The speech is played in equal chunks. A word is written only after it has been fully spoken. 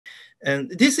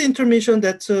And this intermission,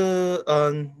 that's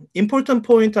an important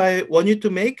point I want you to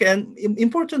make, and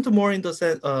important more in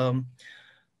the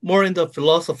more in the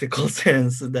philosophical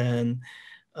sense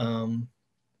um,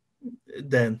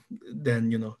 than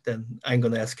then I'm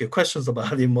gonna ask you questions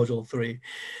about in module 3.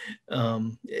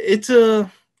 It's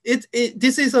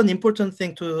this is an important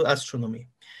thing to astronomy,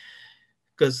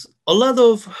 because a lot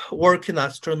of work in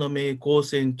astronomy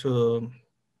goes into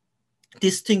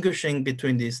distinguishing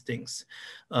between these things.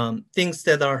 Things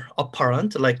that are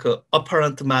apparent, like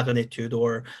apparent magnitude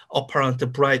or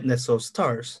apparent brightness of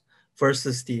stars,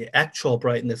 versus the actual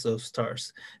brightness of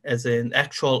stars, as in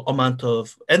actual amount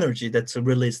of energy that's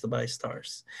released by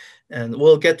stars. And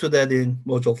we'll get to that in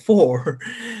module 4.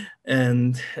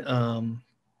 And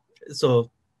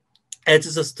so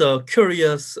it's just a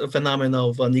curious phenomenon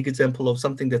of an example of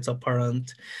something that's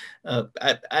apparent.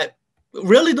 I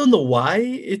really don't know why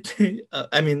it.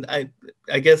 I mean,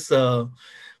 I guess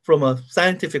from a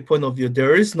scientific point of view,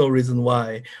 there is no reason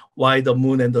why the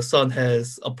moon and the sun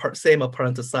has same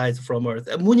apparent size from Earth.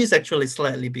 The moon is actually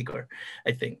slightly bigger,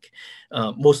 I think,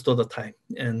 most of the time,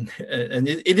 and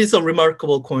it is a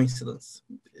remarkable coincidence.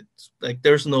 It's like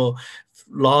there's no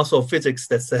laws of physics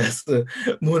that says the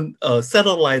moon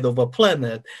satellite of a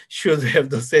planet should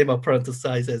have the same apparent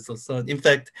size as the sun. In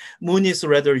fact, moon is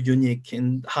rather unique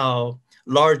in how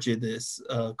large it is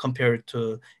compared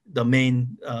to the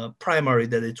main primary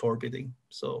that it's orbiting.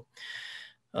 So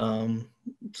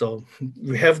so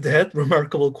we have that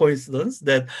remarkable coincidence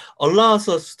that allows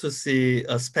us to see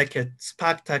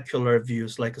spectacular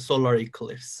views like a solar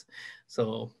eclipse.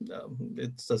 So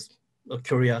it's just a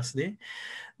curiosity.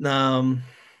 Now,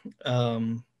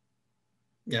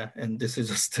 yeah, and this is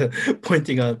just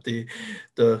pointing out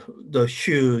the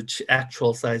huge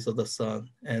actual size of the sun.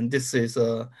 And this is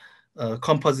a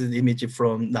composite image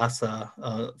from NASA,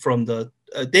 from the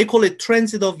they call it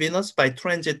transit of Venus. By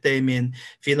transit, they mean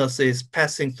Venus is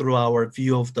passing through our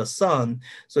view of the sun.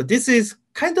 So this is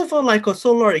kind of like a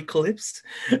solar eclipse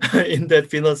in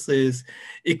that Venus is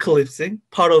eclipsing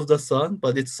part of the sun,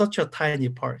 but it's such a tiny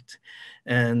part.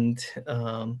 And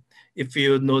if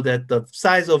you know that the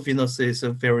size of Venus is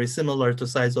very similar to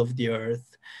size of the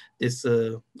Earth, this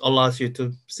allows you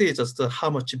to see just how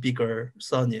much bigger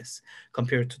sun is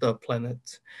compared to the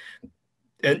planet.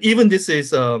 And even this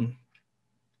is,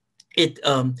 it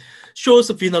shows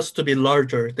Venus to be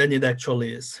larger than it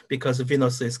actually is, because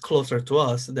Venus is closer to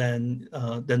us than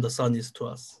the sun is to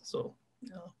us. So,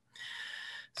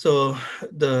 so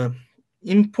the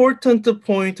important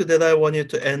point that I want you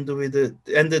to end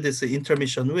this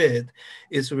intermission with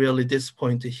is really this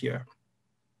point here.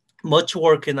 Much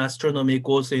work in astronomy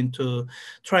goes into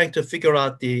trying to figure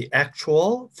out the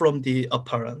actual from the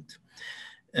apparent.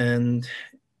 And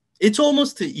it's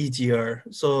almost easier.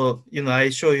 So, I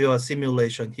show you a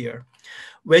simulation here.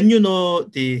 When you know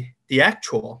the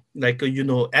actual, like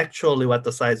actually what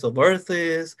the size of Earth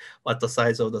is, what the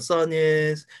size of the sun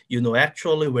is,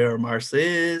 actually where Mars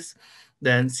is,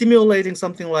 then simulating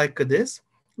something like this,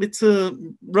 it's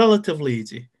relatively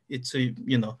easy. It's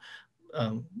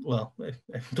well,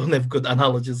 I don't have good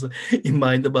analogies in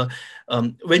mind, but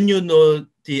when you know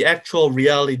the actual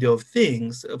reality of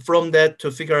things, from that to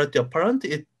figure out the apparent,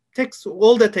 it takes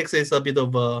all that takes is a bit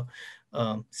of a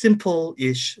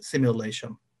simple-ish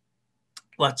simulation.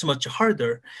 What's much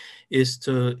harder is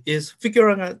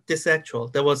figuring out this actual.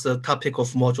 That was a topic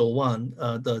of module 1,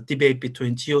 the debate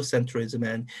between geocentrism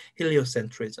and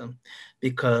heliocentrism,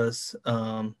 because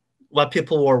what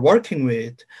people were working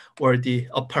with were the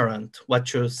apparent,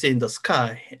 what you see in the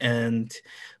sky, and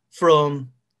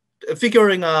from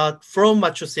figuring out from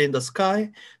what you see in the sky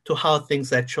to how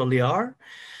things actually are,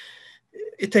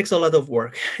 it takes a lot of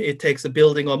work. It takes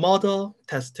building a model,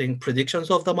 testing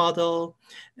predictions of the model.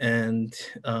 And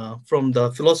from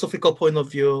the philosophical point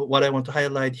of view, what I want to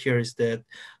highlight here is that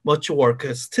much work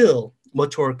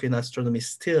in astronomy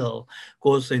still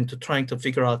goes into trying to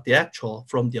figure out the actual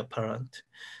from the apparent.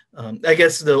 I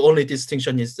guess the only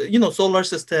distinction is, solar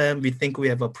system, we think we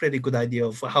have a pretty good idea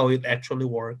of how it actually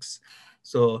works.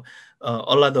 So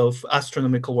a lot of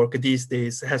astronomical work these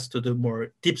days has to do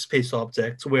more deep space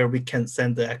objects where we can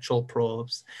send the actual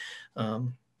probes.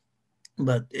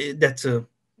 But that's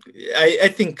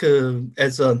I think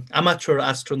as an amateur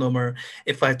astronomer,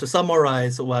 if I had to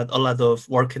summarize what a lot of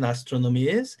work in astronomy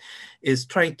is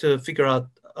trying to figure out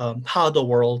how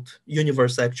the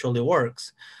universe actually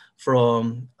works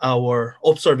from our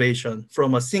observation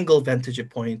from a single vantage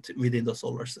point within the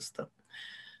solar system.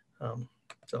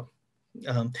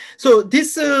 So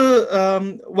this,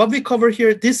 what we cover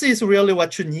here, this is really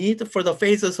what you need for the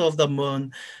phases of the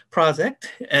moon project.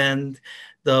 And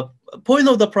the point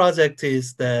of the project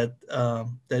is that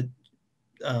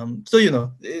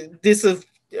so this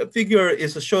figure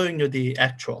is showing you the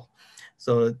actual.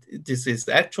 So this is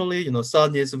actually,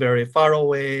 sun is very far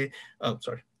away.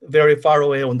 Sorry, very far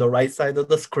away on the right side of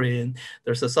the screen.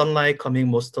 There's a sunlight coming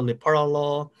mostly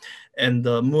parallel, and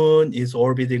the moon is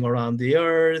orbiting around the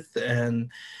Earth,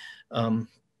 and um,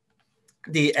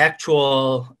 the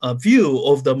actual view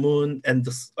of the moon and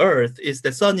the Earth is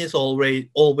the sun is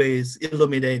always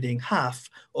illuminating half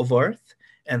of Earth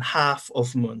and half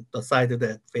of moon, the side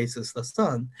that faces the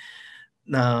sun.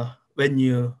 Now, when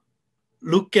you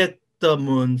look at the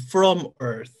moon from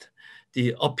Earth,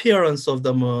 the appearance of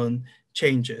the moon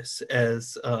changes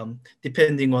as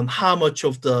depending on how much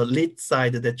of the lit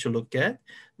side that you look at.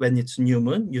 When it's new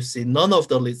moon, you see none of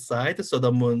the lit side, so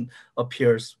the moon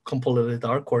appears completely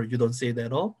dark, or you don't see it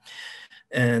at all.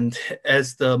 And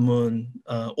as the moon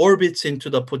orbits into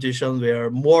the position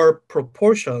where more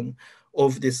proportion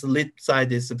of this lit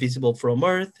side is visible from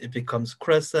Earth, it becomes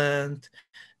crescent.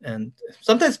 And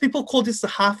sometimes people call this a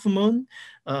half moon.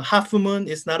 Half moon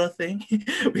is not a thing.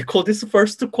 We call this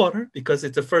first quarter because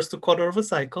it's the first quarter of a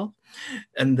cycle.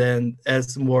 And then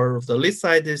as more of the lit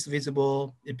side is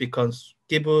visible, it becomes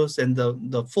gibbous and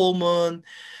the full moon.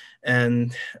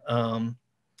 And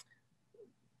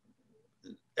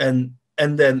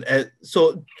and then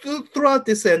so throughout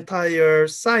this entire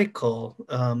cycle,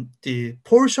 the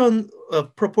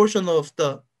proportion of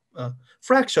the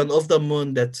fraction of the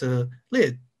moon that's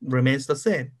lit remains the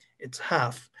same. It's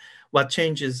half. What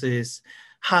changes is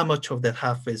how much of that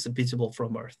half is visible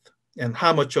from Earth, and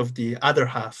how much of the other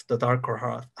half, the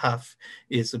darker half,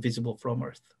 is visible from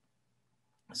Earth.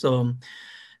 So,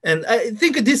 and I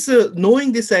think this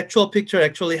knowing this actual picture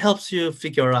actually helps you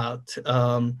figure out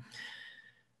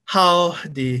how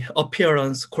the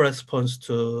appearance corresponds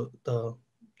to the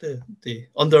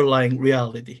underlying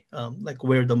reality, like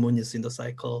where the moon is in the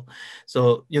cycle.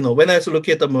 So, when I was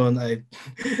looking at the moon, I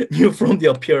knew from the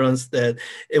appearance that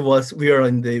we are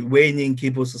in the waning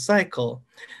gibbous cycle.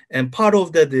 And part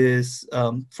of that is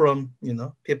from,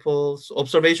 people's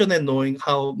observation and knowing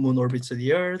how moon orbits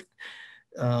the Earth.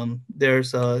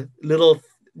 There's a little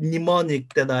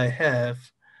mnemonic that I have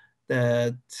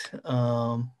that,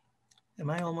 am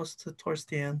I almost towards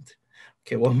the end?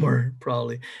 Okay, one more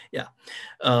probably. Yeah.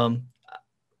 Um,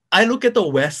 I look at the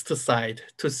west side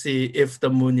to see if the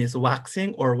moon is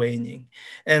waxing or waning.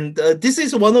 And this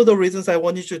is one of the reasons I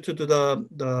wanted you to do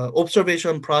the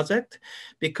observation project,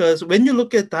 because when you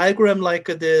look at diagram like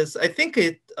this, I think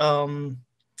it's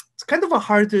kind of a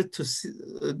harder to see,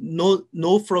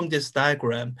 know from this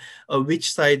diagram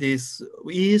which side is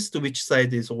east, which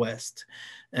side is west.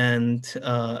 And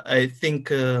I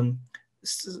think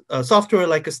software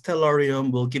like a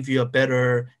Stellarium will give you a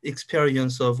better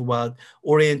experience of what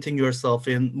orienting yourself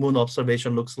in moon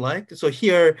observation looks like. So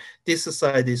here, this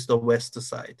side is the west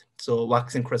side. So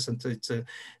waxing crescent, it's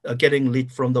getting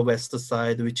lit from the west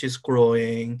side, which is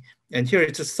growing. And here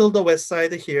it's still the west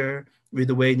side here with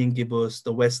the waning gibbous.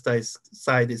 The west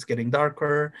side is getting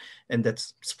darker, and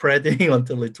that's spreading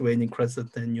until it's waning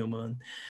crescent and new moon.